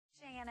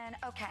Shannon,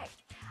 okay,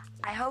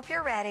 I hope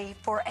you're ready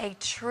for a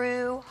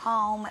true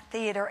home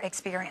theater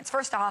experience.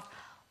 First off,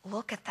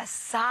 look at the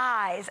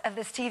size of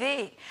this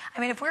TV. I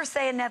mean, if we're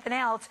saying nothing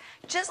else,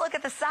 just look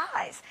at the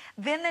size.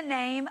 Then the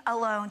name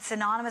alone,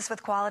 synonymous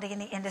with quality in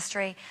the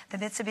industry, the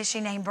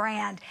Mitsubishi name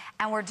brand,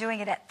 and we're doing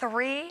it at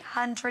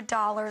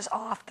 $300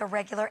 off the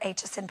regular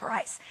HSN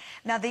price.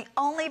 Now, the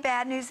only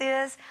bad news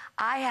is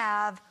I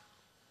have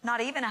not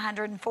even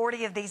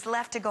 140 of these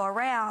left to go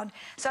around.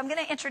 So I'm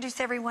going to introduce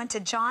everyone to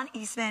John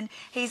Eastman.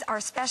 He's our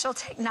special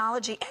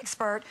technology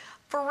expert.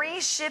 Free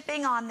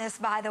shipping on this,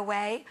 by the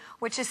way,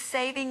 which is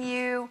saving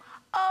you,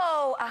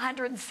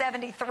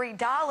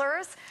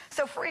 $173.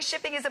 So free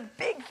shipping is a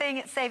big thing.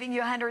 It's saving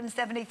you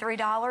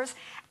 $173.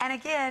 And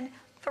again,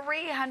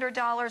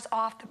 $300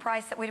 off the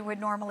price that we would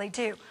normally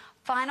do.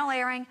 Final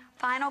airing,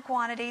 final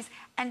quantities.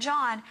 And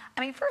John, I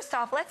mean, first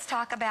off, let's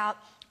talk about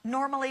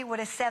normally what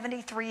a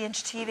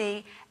 73-inch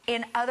TV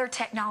in other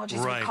technologies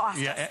would cost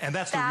us. And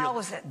that's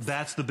thousands.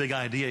 That's the big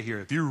idea here.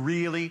 If you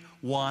really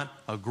want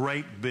a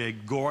great,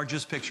 big,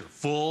 gorgeous picture,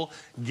 full,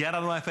 get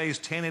out of my face,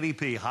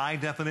 1080p, high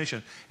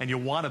definition, and you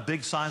want a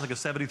big size like a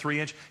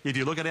 73-inch, if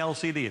you look at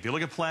LCD, if you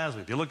look at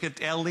plasma, if you look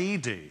at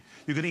LED,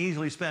 you can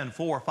easily spend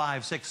 $4,000,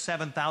 $5,000,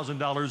 $6,000,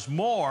 $7,000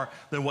 more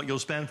than what you'll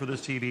spend for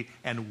this TV.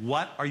 And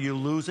what are you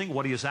losing?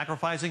 What are you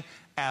sacrificing?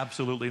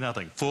 Absolutely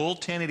nothing. Full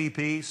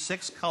 1080p,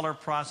 6-color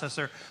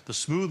processor, the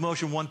smooth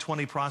motion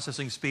 120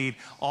 processing speed,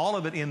 all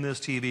of it in this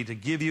TV to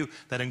give you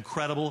that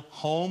incredible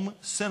home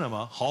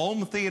cinema,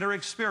 home theater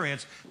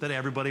experience that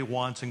everybody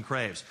wants and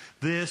craves.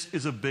 This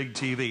is a big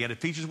TV, and it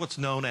features what's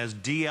known as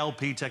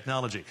DLP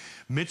technology.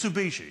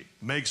 Mitsubishi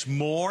makes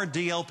more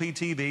DLP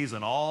TVs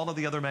than all of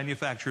the other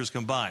manufacturers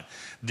combined.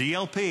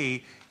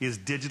 DLP is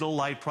digital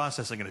light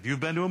processing, and if you've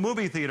been to a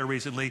movie theater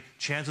recently,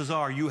 chances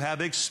are you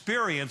have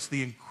experienced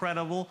the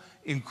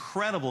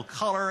incredible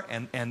color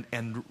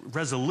and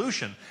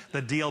resolution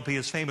that DLP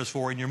is famous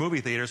for in your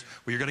movie theaters,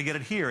 where you're going to get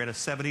it here in a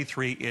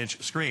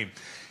 73-inch screen.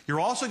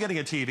 You're also getting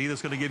a TV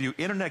that's going to give you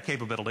internet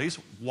capabilities,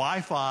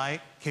 Wi-Fi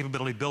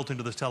capability built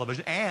into this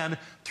television, and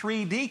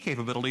 3D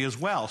capability as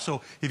well.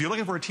 So if you're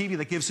looking for a TV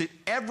that gives it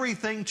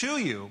everything to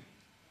you,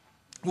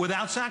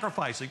 without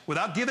sacrificing,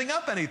 without giving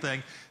up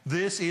anything,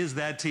 this is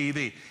that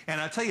TV.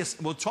 And I'll tell you,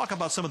 we'll talk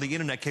about some of the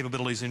internet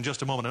capabilities in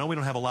just a moment. I know we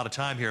don't have a lot of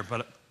time here,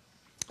 but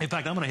in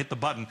fact, I'm going to hit the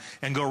button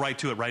and go right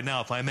to it right now,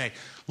 if I may.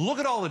 Look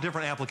at all the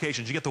different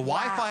applications. You get the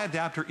Wi-Fi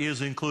adapter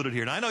is included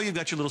here. Now, I know you've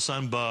got your little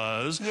son,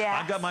 Buzz. Yes.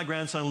 I've got my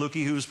grandson,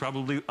 Lukey, who's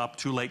probably up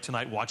too late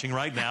tonight watching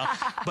right now.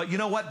 But you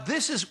know what?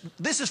 This is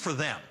for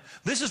them.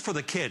 This is for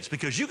the kids,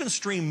 because you can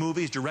stream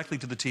movies directly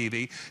to the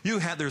TV.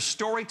 There's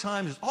story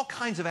time. There's all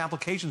kinds of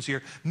applications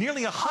here.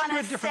 Nearly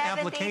 100 different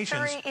applications.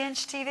 On a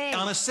 73-inch TV.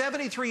 On a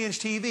 73-inch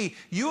TV,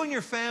 you and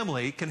your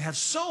family can have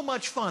so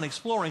much fun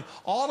exploring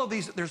all of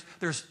these.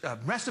 There's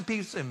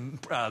recipes and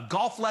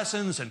golf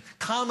lessons and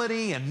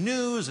comedy and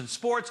news and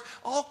sports,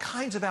 all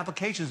kinds of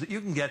applications that you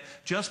can get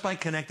just by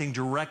connecting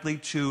directly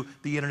to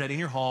the internet in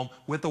your home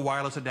with the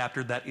wireless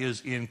adapter that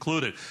is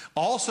included.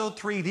 Also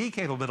 3D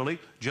capability.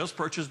 Just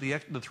purchase the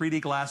 3D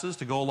glasses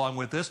to go along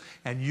with this,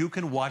 and you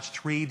can watch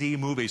 3D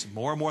movies.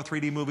 More and more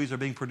 3D movies are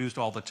being produced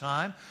all the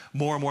time.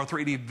 More and more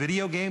 3D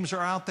video games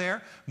are out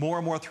there. More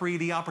and more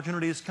 3D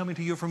opportunities coming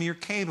to you from your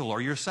cable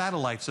or your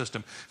satellite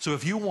system. So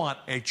if you want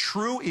a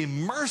true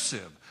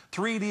immersive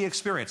 3D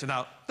experience. And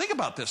now, think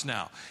about this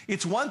now.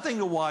 It's one thing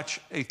to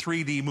watch a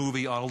 3D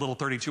movie on a little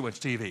 32-inch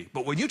TV,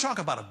 but when you talk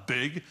about a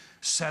big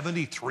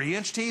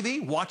 73-inch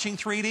TV watching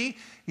 3D,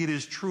 it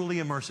is truly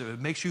immersive. It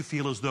makes you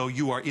feel as though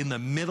you are in the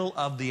middle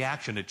of the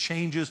action. It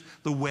changes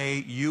the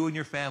way you and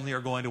your family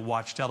are going to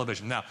watch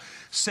television. Now,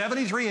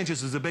 73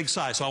 inches is a big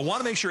size, so I want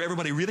to make sure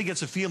everybody really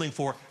gets a feeling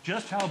for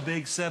just how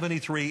big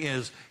 73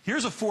 is.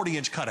 Here's a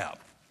 40-inch cutout.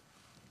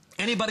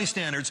 Anybody's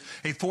standards,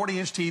 a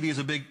 40-inch TV is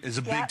a big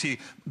TV.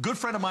 Good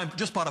friend of mine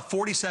just bought a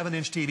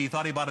 47-inch TV,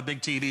 thought he bought a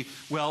big TV.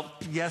 Well,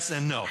 yes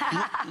and no.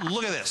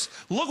 Look at this.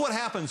 Look what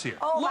happens here.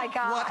 Oh, my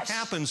gosh. Look what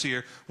happens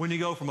here when you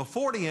go from a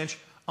 40-inch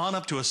on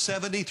up to a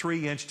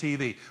 73-inch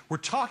TV. We're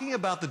talking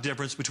about the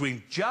difference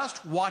between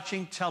just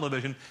watching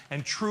television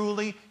and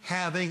truly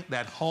having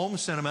that home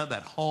cinema,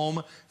 that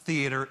home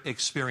theater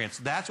experience.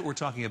 That's what we're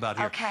talking about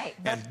here. Okay.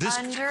 And this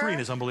screen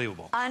is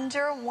unbelievable.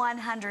 Under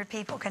 100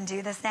 people can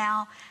do this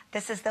now.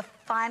 This is the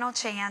final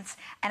chance.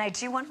 And I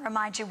do want to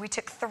remind you, we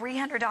took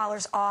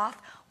 $300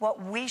 off what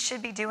we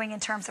should be doing in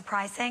terms of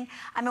pricing.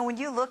 I mean, when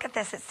you look at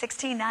this at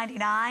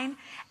 $16.99,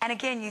 and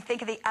again, you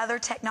think of the other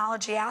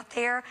technology out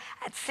there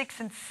at $6,000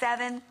 and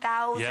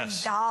 $7,000.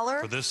 Yes.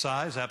 For this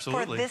size,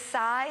 absolutely. For this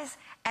size,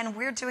 and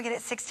we're doing it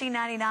at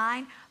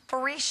 $16.99.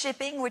 Free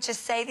shipping, which is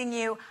saving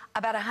you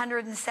about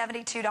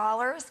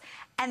 $172.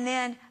 And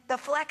then the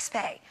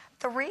FlexPay,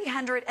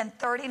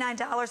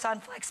 $339 on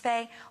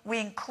FlexPay. We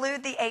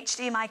include the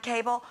HDMI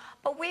cable,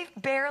 but we've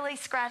barely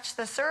scratched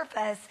the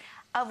surface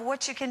of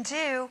what you can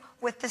do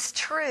with this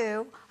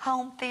true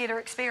home theater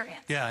experience.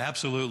 Yeah,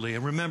 absolutely.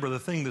 And remember, the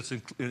thing that's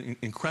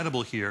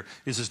incredible here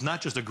is it's not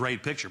just a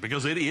great picture,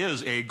 because it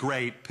is a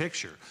great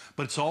picture,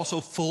 but it's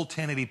also full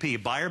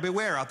 1080p. Buyer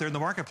beware out there in the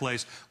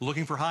marketplace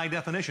looking for high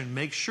definition.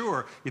 Make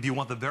sure if you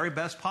want the very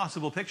best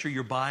possible picture,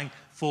 you're buying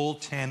full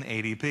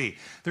 1080p.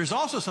 There's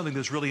also something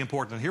that's really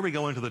important, and here we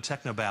go into the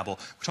technobabble.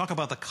 We talk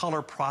about the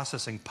color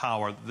processing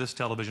power this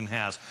television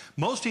has.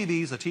 Most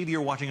TVs, the TV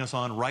you're watching us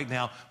on right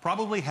now,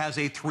 probably has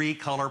a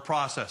 3-color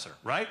processor,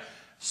 right?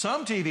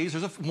 Some TVs,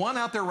 there's one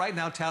out there right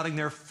now touting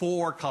their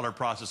 4-color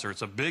processor.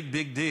 It's a big,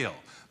 big deal.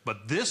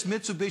 But this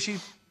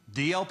Mitsubishi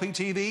DLP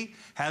TV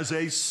has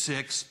a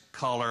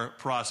 6-color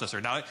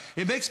processor. Now,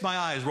 it makes my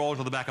eyes roll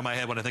into the back of my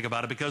head when I think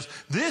about it, because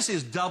this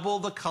is double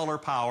the color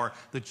power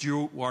that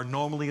you are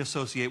normally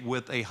associate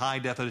with a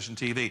high-definition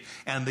TV.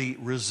 And the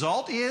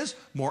result is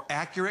more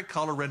accurate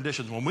color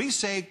renditions. When we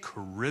say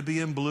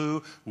Caribbean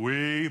blue,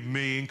 we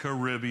mean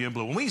Caribbean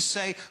blue. When we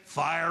say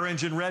fire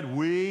engine red,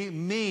 we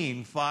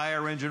mean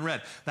fire engine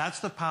red. That's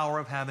the power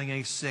of having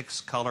a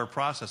 6-color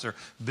processor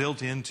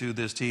built into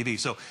this TV.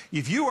 So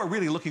if you are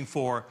really looking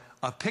for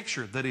a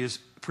picture that is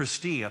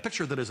pristine, a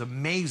picture that is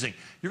amazing,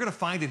 you're going to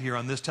find it here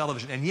on this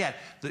television. And yet,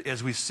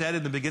 as we said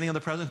in the beginning of the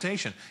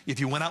presentation,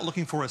 if you went out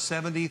looking for a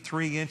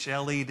 73-inch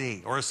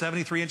LED or a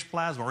 73-inch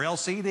plasma or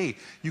LCD,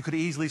 you could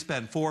easily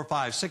spend $4,000,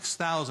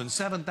 $5,000,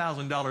 $6,000,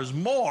 $7,000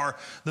 more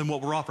than what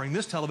we're offering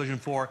this television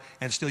for,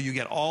 and still you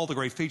get all the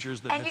great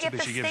features that Mitsubishi gives you.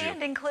 And you get the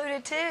stand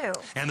included too.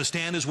 And the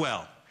stand as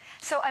well.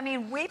 So, I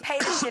mean, we pay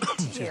to ship it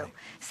to you,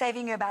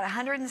 saving you about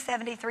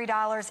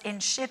 $173 in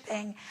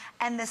shipping,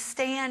 and the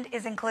stand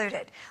is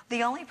included.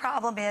 The only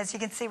problem is, you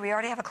can see we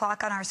already have a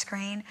clock on our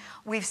screen.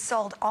 We've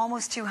sold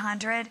almost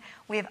 200.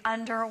 We have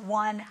under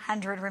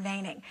 100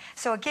 remaining.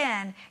 So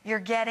again, you're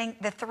getting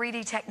the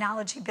 3D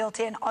technology built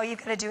in. All you've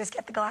got to do is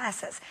get the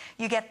glasses.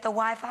 You get the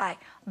Wi-Fi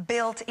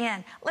built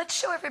in. Let's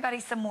show everybody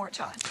some more,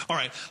 John. All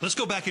right, let's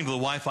go back into the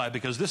Wi-Fi,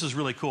 because this is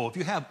really cool. If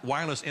you have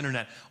wireless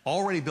internet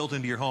already built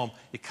into your home,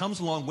 it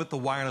comes along with the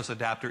wireless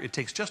adapter. It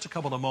takes just a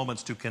couple of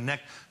moments to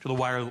connect to the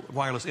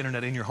wireless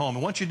internet in your home.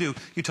 And once you do,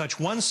 you touch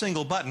one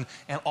single button,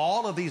 and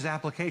all of these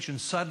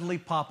applications suddenly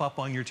pop up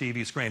on your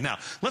TV screen. Now,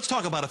 let's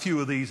talk about a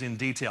few of these in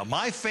detail.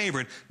 My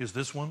favorite is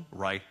this one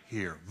right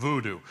here,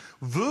 Vudu.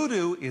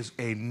 Vudu is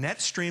a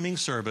net streaming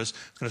service.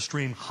 It's going to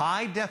stream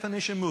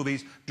high-definition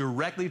movies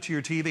directly to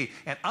your TV.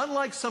 And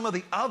unlike some of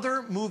the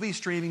other movie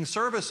streaming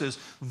services,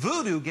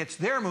 Vudu gets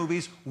their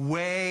movies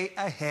way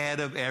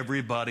ahead of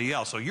everybody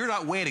else. So you're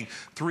not waiting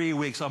 3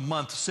 weeks, a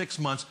month, 6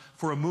 months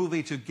for a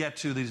movie to get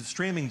to the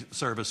streaming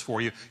service for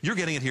you. You're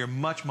getting it here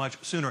much,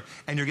 much sooner,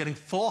 and you're getting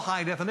full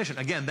high definition.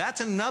 Again, that's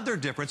another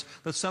difference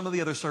that some of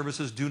the other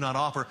services do not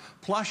offer.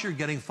 Plus, you're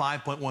getting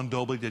 5.1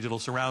 Dolby Digital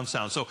surround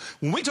sound. So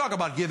when we talk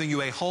about giving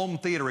you a home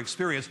theater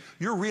experience,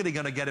 you're really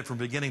going to get it from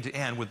beginning to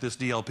end with this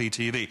DLP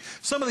TV.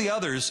 Some of the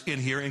others in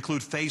here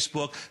include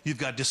Facebook. You've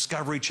got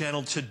Discovery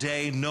Channel,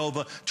 Today,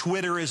 Nova.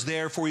 Twitter is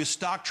there for you,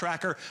 Stock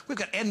Tracker. We've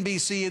got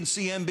NBC and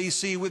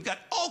CNBC. We've got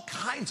all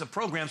kinds of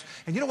programs.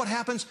 And you know what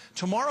happens?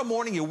 Tomorrow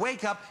morning, you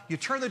wake up, you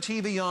turn the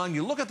TV on,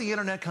 you look at the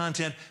internet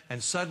content,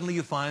 and suddenly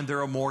you find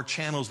there are more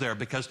channels there.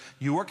 Because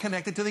you are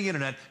connected to the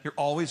internet, you're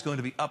always going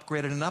to be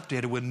upgraded and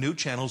updated when new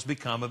channels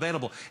become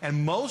available.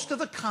 And most of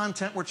the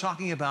content we're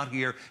talking about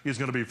here is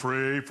going to be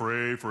free,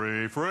 free,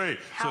 free, free.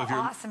 How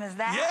awesome is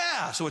that?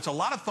 Yeah, so it's a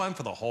lot of fun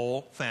for the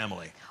whole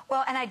family.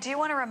 Well, and I do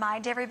want to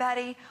remind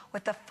everybody,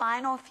 with the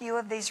final few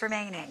of these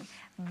remaining,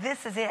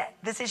 this is it.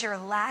 This is your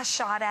last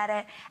shot at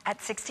it at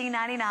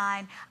 $16.99.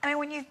 I mean,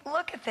 when you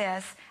look at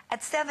this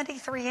at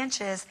 73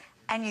 inches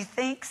and you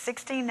think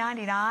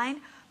 $16.99,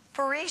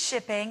 free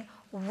shipping,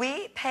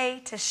 we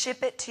pay to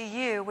ship it to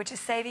you, which is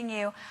saving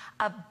you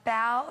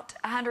about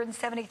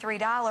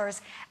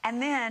 $173,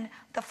 and then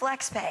the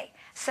flex pay.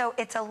 So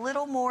it's a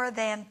little more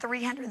than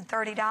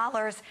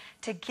 $330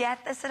 to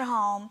get this at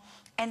home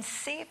and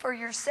see for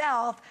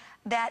yourself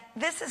that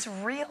this is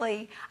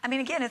really, I mean,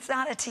 again, it's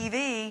not a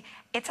TV,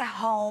 it's a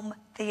home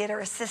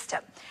theater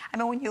system. I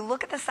mean, when you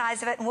look at the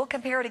size of it, and we'll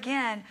compare it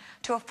again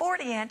to a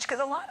 40-inch,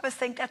 because a lot of us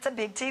think that's a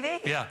big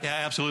TV. Yeah,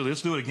 absolutely.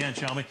 Let's do it again,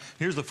 shall we?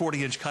 Here's the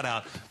 40-inch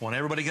cutout. I want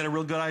everybody to get a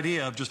real good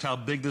idea of just how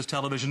big this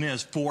television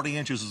is. 40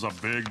 inches is a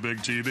big, big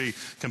TV.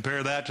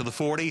 Compare that to the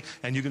 40,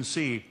 and you can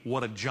see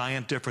what a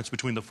giant difference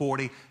between the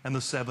 40 and the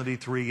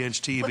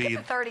 73-inch TV. Look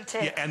at the 32.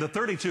 Yeah, and the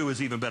 32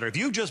 is even better. If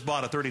you just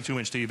bought a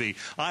 32-inch TV,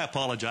 I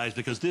apologize,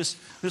 because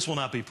this will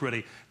not be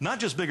pretty. Not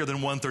just bigger than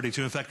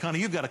 132. In fact, Connie,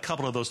 you've got a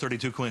couple of those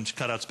 32-inch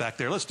cutouts back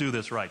there. Let's do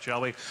this right, shall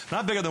we?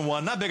 Not bigger than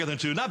 1, not bigger than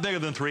 2, not bigger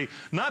than 3,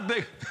 not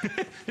big. You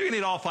can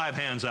need all 5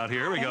 hands out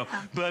here. Here we go.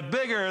 But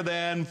bigger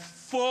than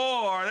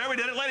 4. There we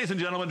did it, ladies and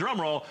gentlemen.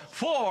 Drum roll.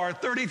 4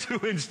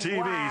 32-inch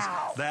TVs.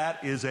 Wow.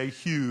 That is a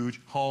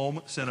huge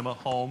home cinema,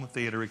 home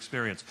theater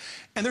experience.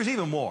 And there's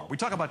even more. We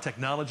talk about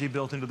technology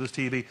built into this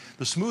TV.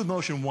 The Smooth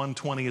Motion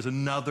 120 is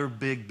another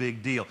big,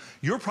 big deal.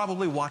 You're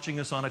probably watching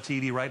us on a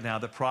TV right now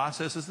that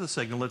processes the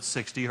signal at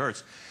 60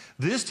 hertz.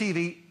 This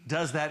TV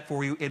does that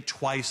for you at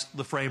twice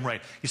the frame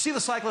rate. You see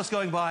the cyclist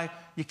going by?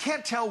 You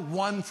can't tell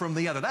one from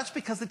the other. That's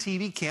because the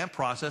TV can't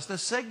process the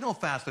signal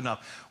fast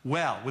enough.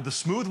 Well, with the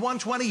Smooth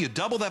 120, you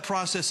double that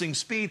processing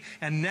speed,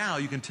 and now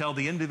you can tell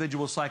the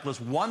individual cyclist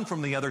one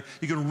from the other.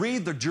 You can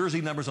read the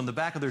jersey numbers on the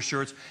back of their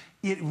shirts.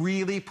 It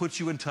really puts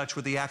you in touch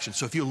with the action.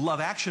 So if you love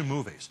action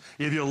movies,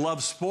 if you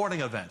love sporting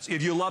events,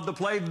 if you love to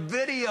play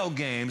video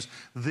games,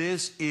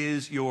 this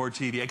is your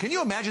TV. And can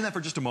you imagine that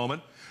for just a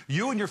moment?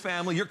 You and your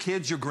family, your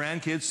kids, your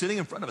grandkids, sitting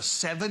in front of a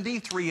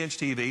 73-inch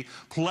TV,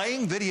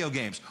 playing video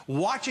games,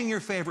 watching your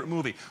favorite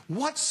movie.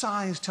 What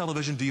size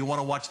television do you want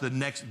to watch the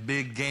next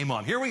big game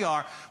on? Here we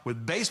are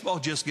with baseball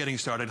just getting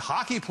started.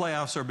 Hockey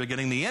playoffs are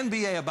beginning. The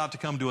NBA about to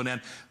come to an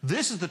end.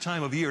 This is the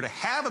time of year to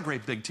have a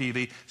great big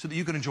TV so that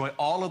you can enjoy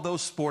all of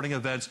those sporting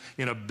events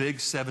in a big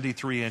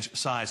 73-inch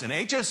size. And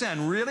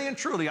HSN really and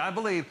truly, I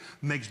believe,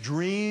 makes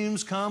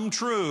dreams come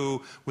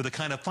true with the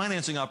kind of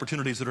financing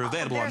opportunities that are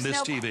available on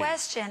this TV. There's no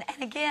question.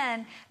 And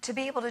again, to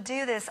be able to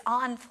do this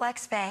on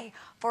FlexPay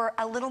for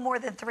a little more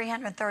than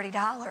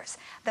 $330,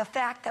 the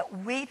fact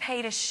that we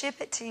pay to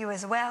ship it to you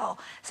as well,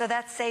 so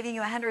that's saving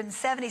you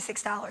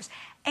 $176,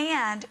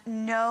 and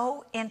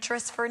no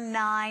interest for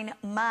 9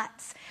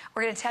 months.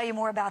 We're going to tell you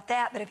more about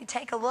that, but if you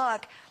take a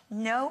look,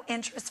 no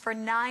interest for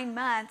 9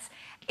 months.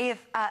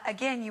 If,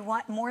 again, you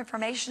want more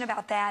information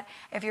about that,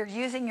 if you're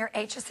using your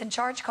HSN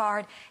charge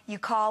card, you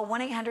call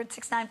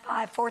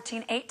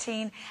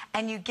 1-800-695-1418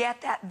 and you get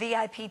that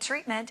VIP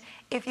treatment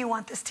if you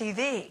want this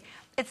TV.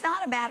 It's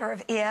not a matter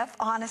of if,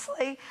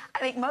 honestly. I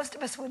think most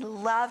of us would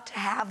love to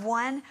have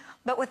one,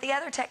 but with the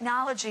other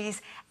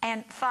technologies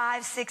and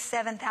 $5,000,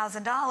 $6,000,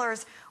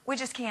 $7,000, we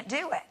just can't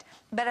do it.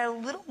 But at a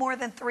little more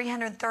than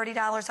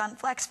 $330 on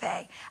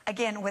FlexPay,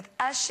 again, with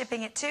us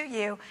shipping it to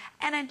you,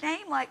 and a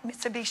name like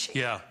Mitsubishi.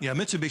 Yeah,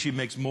 Mitsubishi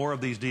makes more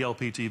of these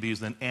DLP TVs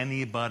than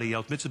anybody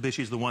else. Mitsubishi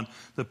is the one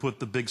that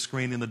put the big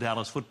screen in the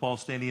Dallas football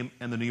stadium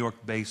and the New York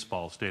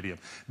baseball stadium.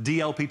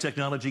 DLP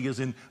technology is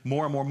in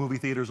more and more movie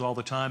theaters all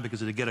the time because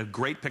to get a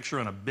great picture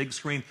on a big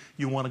screen,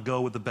 you want to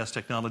go with the best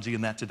technology,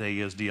 and that today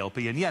is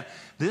DLP. And yet,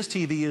 this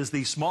TV is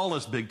the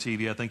smallest big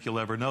TV I think you'll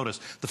ever notice.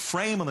 The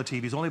frame on the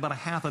TV is only about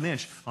 ½ an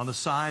inch on the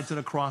sides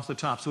and across the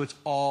top, so it's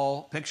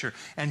all picture.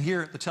 And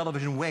here, the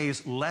television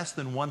weighs less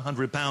than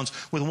 100 pounds.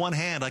 With one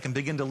hand, I can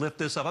begin to lift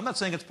this up. I'm not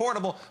saying it's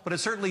portable, but it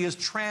certainly is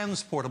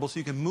transportable, so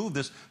you can move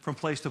this from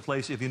place to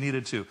place if you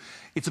needed to.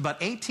 It's about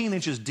 18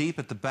 inches deep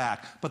at the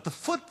back, but the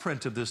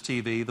footprint of this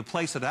TV, the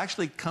place that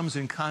actually comes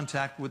in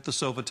contact with the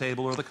sofa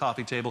table or the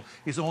coffee table,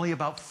 is only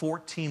about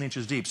 14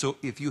 inches deep. So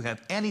if you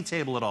have any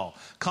table at all,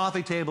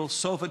 coffee table,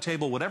 sofa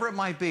table, whatever it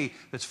might be,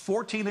 that's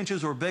 14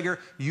 inches or bigger,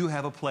 you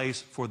have a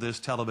place for this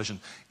television.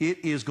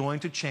 It is going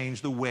to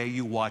change the way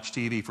you watch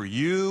TV for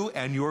you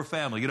and your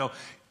family. You know,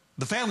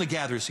 the family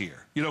gathers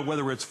here, you know,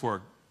 whether it's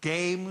for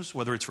games,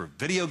 whether it's for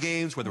video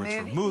games, whether it's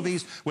for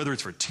movies, whether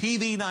it's for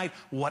TV night,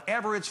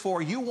 whatever it's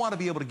for, you want to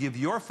be able to give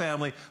your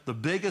family the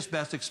biggest,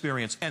 best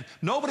experience. And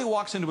nobody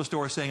walks into a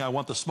store saying, I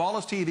want the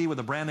smallest TV with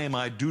a brand name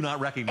I do not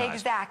recognize.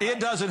 Exactly. It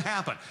doesn't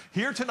happen.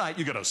 Here tonight,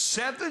 you get a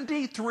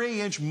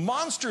 73-inch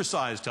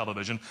monster-sized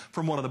television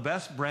from one of the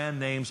best brand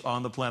names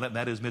on the planet, and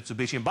that is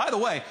Mitsubishi. And by the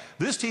way,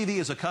 this TV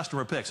is a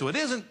customer pick, so it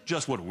isn't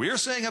just what we're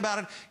saying about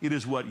it, it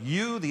is what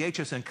you, the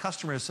HSN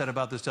customer, has said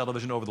about this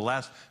television over the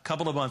last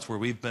couple of months where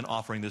we've been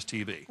offering this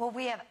TV. Well,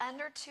 we have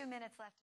under 2 minutes left.